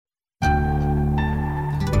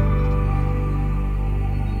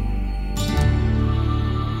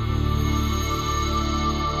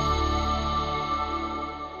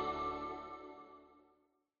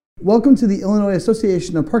Welcome to the Illinois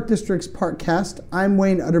Association of Park Districts Parkcast. I'm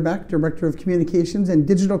Wayne Utterback, Director of Communications and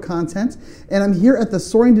Digital Content, and I'm here at the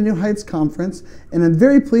Soaring to New Heights Conference, and I'm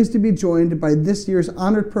very pleased to be joined by this year's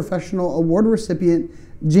Honored Professional Award recipient,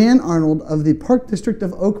 Jan Arnold of the Park District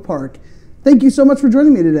of Oak Park. Thank you so much for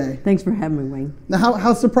joining me today. Thanks for having me, Wayne. Now,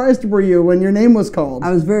 how surprised were you when your name was called?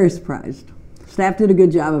 I was very surprised. Staff did a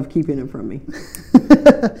good job of keeping it from me.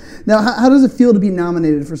 Now, how does it feel to be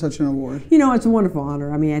nominated for such an award? You know, it's a wonderful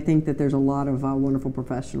honor. I mean, I think that there's a lot of wonderful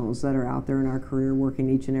professionals that are out there in our career working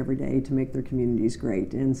each and every day to make their communities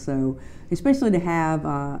great. And so, especially to have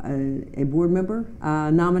a board member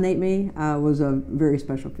nominate me was a very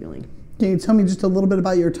special feeling. Can you tell me just a little bit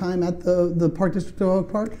about your time at the Park District of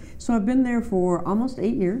Oak Park? So I've been there for almost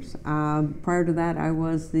 8 years. Prior to that, I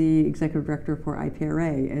was the executive director for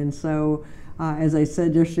IPRA. And so, as I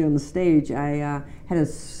said yesterday on the stage, I had a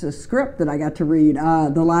script that I got to read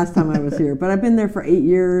the last time I was here. But I've been there for 8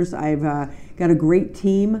 years. I've got a great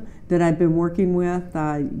team that I've been working with,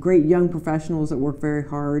 great young professionals that work very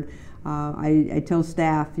hard. I tell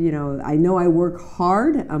staff, you know I work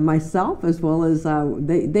hard myself as well as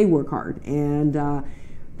they work hard. And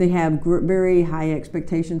they have very high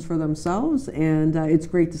expectations for themselves, and it's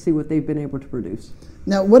great to see what they've been able to produce.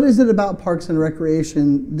 Now, what is it about Parks and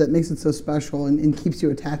Recreation that makes it so special and keeps you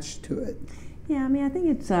attached to it? Yeah, I mean, I think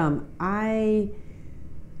it's, I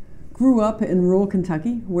grew up in rural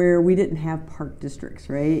Kentucky where we didn't have park districts,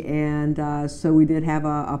 right? And so we did have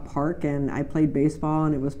a park, and I played baseball,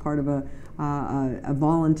 and it was part of a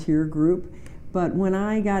volunteer group. But when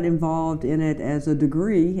I got involved in it as a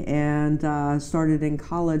degree and started in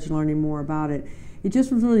college learning more about it, it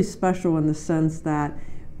just was really special in the sense that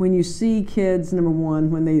when you see kids, number one,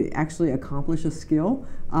 when they actually accomplish a skill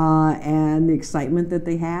and the excitement that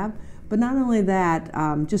they have, but not only that,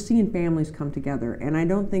 just seeing families come together. And I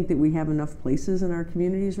don't think that we have enough places in our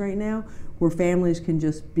communities right now where families can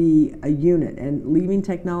just be a unit and leaving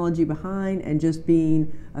technology behind and just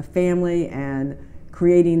being a family and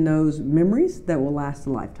creating those memories that will last a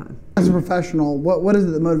lifetime. As a professional, what is it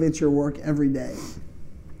that motivates your work every day?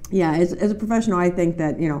 Yeah, as a professional, I think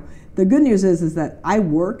that, the good news is that I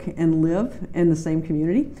work and live in the same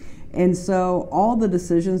community. And so all the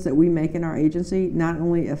decisions that we make in our agency not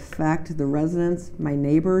only affect the residents, my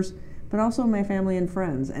neighbors, but also my family and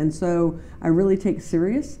friends. And so I really take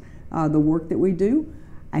serious the work that we do.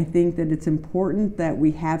 I think that it's important that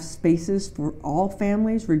we have spaces for all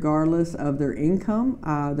families, regardless of their income,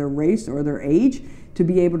 their race, or their age, to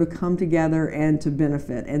be able to come together and to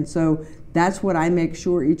benefit. And so that's what I make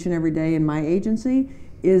sure each and every day in my agency,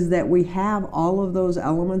 is that we have all of those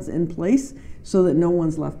elements in place so that no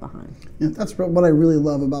one's left behind. Yeah, that's what I really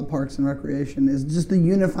love about Parks and Recreation, is just the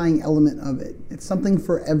unifying element of it. It's something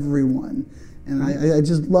for everyone. And I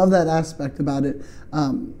just love that aspect about it.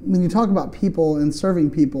 When you talk about people and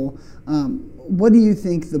serving people, what do you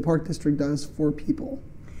think the Park District does for people?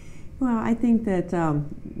 Well, I think that,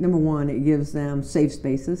 number one, it gives them safe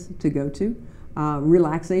spaces to go to,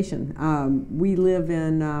 relaxation. We live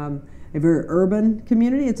in a very urban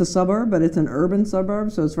community. It's a suburb, but it's an urban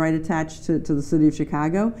suburb, so it's right attached to the city of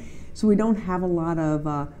Chicago. So we don't have a lot of,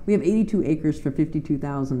 we have 82 acres for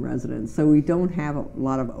 52,000 residents, so we don't have a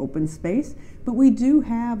lot of open space, but we do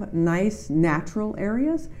have nice natural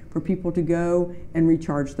areas for people to go and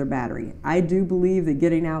recharge their battery. I do believe that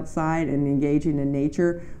getting outside and engaging in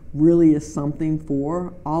nature really is something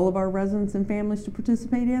for all of our residents and families to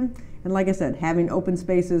participate in. And like I said, having open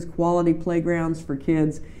spaces, quality playgrounds for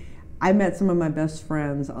kids. I met some of my best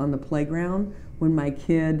friends on the playground when my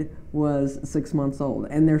kid was 6 months old,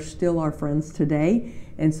 and they're still our friends today.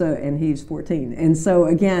 And he's 14. And so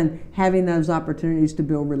again, having those opportunities to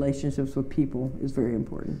build relationships with people is very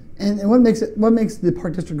important. And what makes the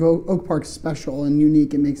Park District Oak Park special and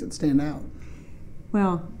unique and makes it stand out?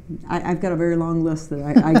 Well, I've got a very long list that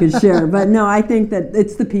I could share, but no, I think that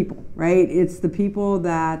it's the people, right? It's the people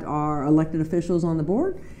that are elected officials on the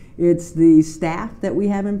board. It's the staff that we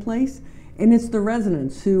have in place, and it's the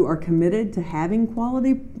residents who are committed to having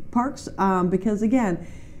quality parks, because again,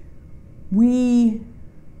 we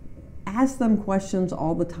ask them questions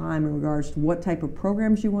all the time in regards to what type of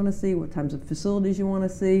programs you want to see, what types of facilities you want to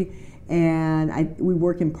see, and we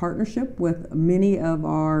work in partnership with many of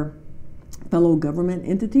our fellow government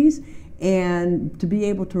entities, and to be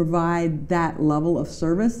able to provide that level of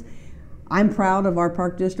service. I'm proud of our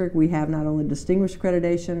park district. We have not only distinguished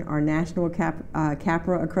accreditation, our national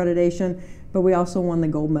CAPRA accreditation, but we also won the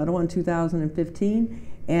gold medal in 2015.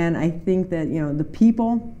 And I think that the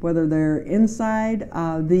people, whether they're inside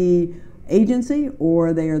the agency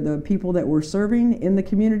or they are the people that we're serving in the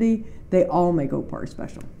community, they all make Oak Park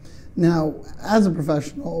special. Now, as a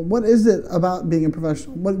professional, what is it about being a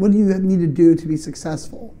professional? What do you need to do to be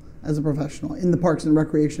successful as a professional in the parks and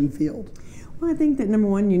recreation field? Well, I think that number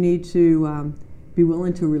one, you need to be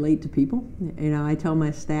willing to relate to people. You know, I tell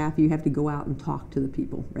my staff you have to go out and talk to the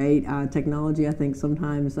people, right? Technology, I think,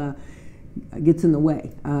 sometimes gets in the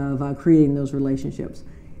way of creating those relationships.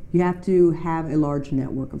 You have to have a large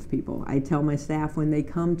network of people. I tell my staff when they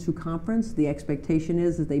come to conference, the expectation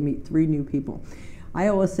is that they meet 3 new people. I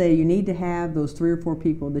always say you need to have those 3 or 4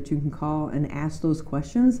 people that you can call and ask those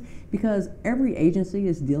questions, because every agency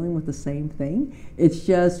is dealing with the same thing. It's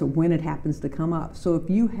just when it happens to come up. So if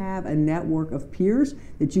you have a network of peers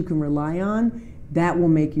that you can rely on, that will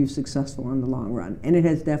make you successful in the long run. And it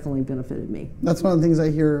has definitely benefited me. That's one of the things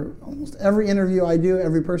I hear almost every interview I do,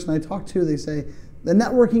 every person I talk to, they say, the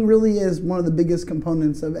networking really is one of the biggest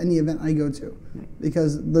components of any event I go to,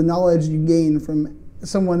 because the knowledge you gain from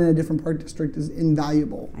someone in a different park district is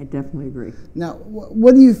invaluable. I definitely agree. Now,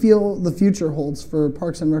 what do you feel the future holds for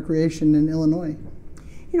parks and recreation in Illinois?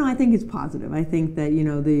 You know, I think it's positive. I think that, you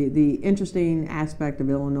know, the interesting aspect of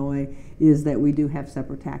Illinois is that we do have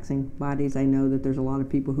separate taxing bodies. I know that there's a lot of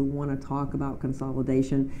people who want to talk about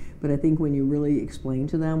consolidation, but I think when you really explain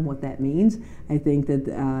to them what that means, I think that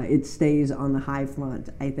it stays on the high front.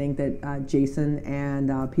 I think that Jason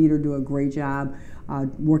and Peter do a great job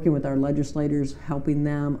working with our legislators, helping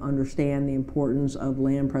them understand the importance of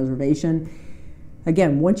land preservation.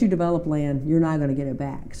 Again, once you develop land, you're not going to get it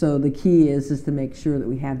back. So the key is to make sure that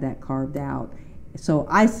we have that carved out. So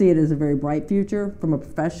I see it as a very bright future. From a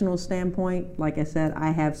professional standpoint, like I said,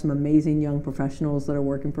 I have some amazing young professionals that are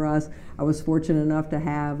working for us. I was fortunate enough to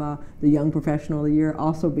have the Young Professional of the Year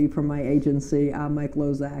also be from my agency, Mike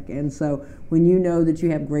Lozak. And so when you know that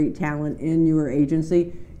you have great talent in your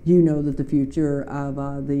agency, you know that the future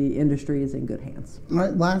of the industry is in good hands. All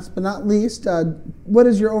right, last but not least, what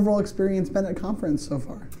has your overall experience been at conference so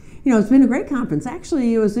far? You know, it's been a great conference.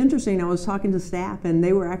 Actually, it was interesting. I was talking to staff, and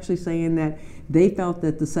they were actually saying that they felt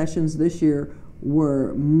that the sessions this year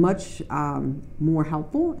were much more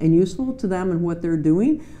helpful and useful to them and what they're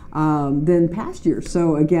doing than past years.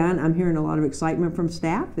 So again, I'm hearing a lot of excitement from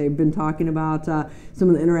staff. They've been talking about some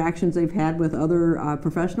of the interactions they've had with other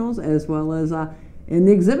professionals, as well as in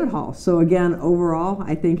the exhibit hall. So again, overall,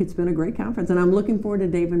 I think it's been a great conference, and I'm looking forward to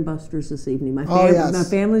Dave & Buster's this evening. My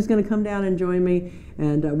family's going to come down and join me,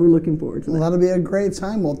 and we're looking forward to that. Well, that'll be a great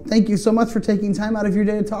time. Well, thank you so much for taking time out of your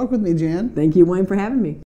day to talk with me, Jan. Thank you, Wayne, for having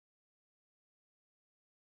me.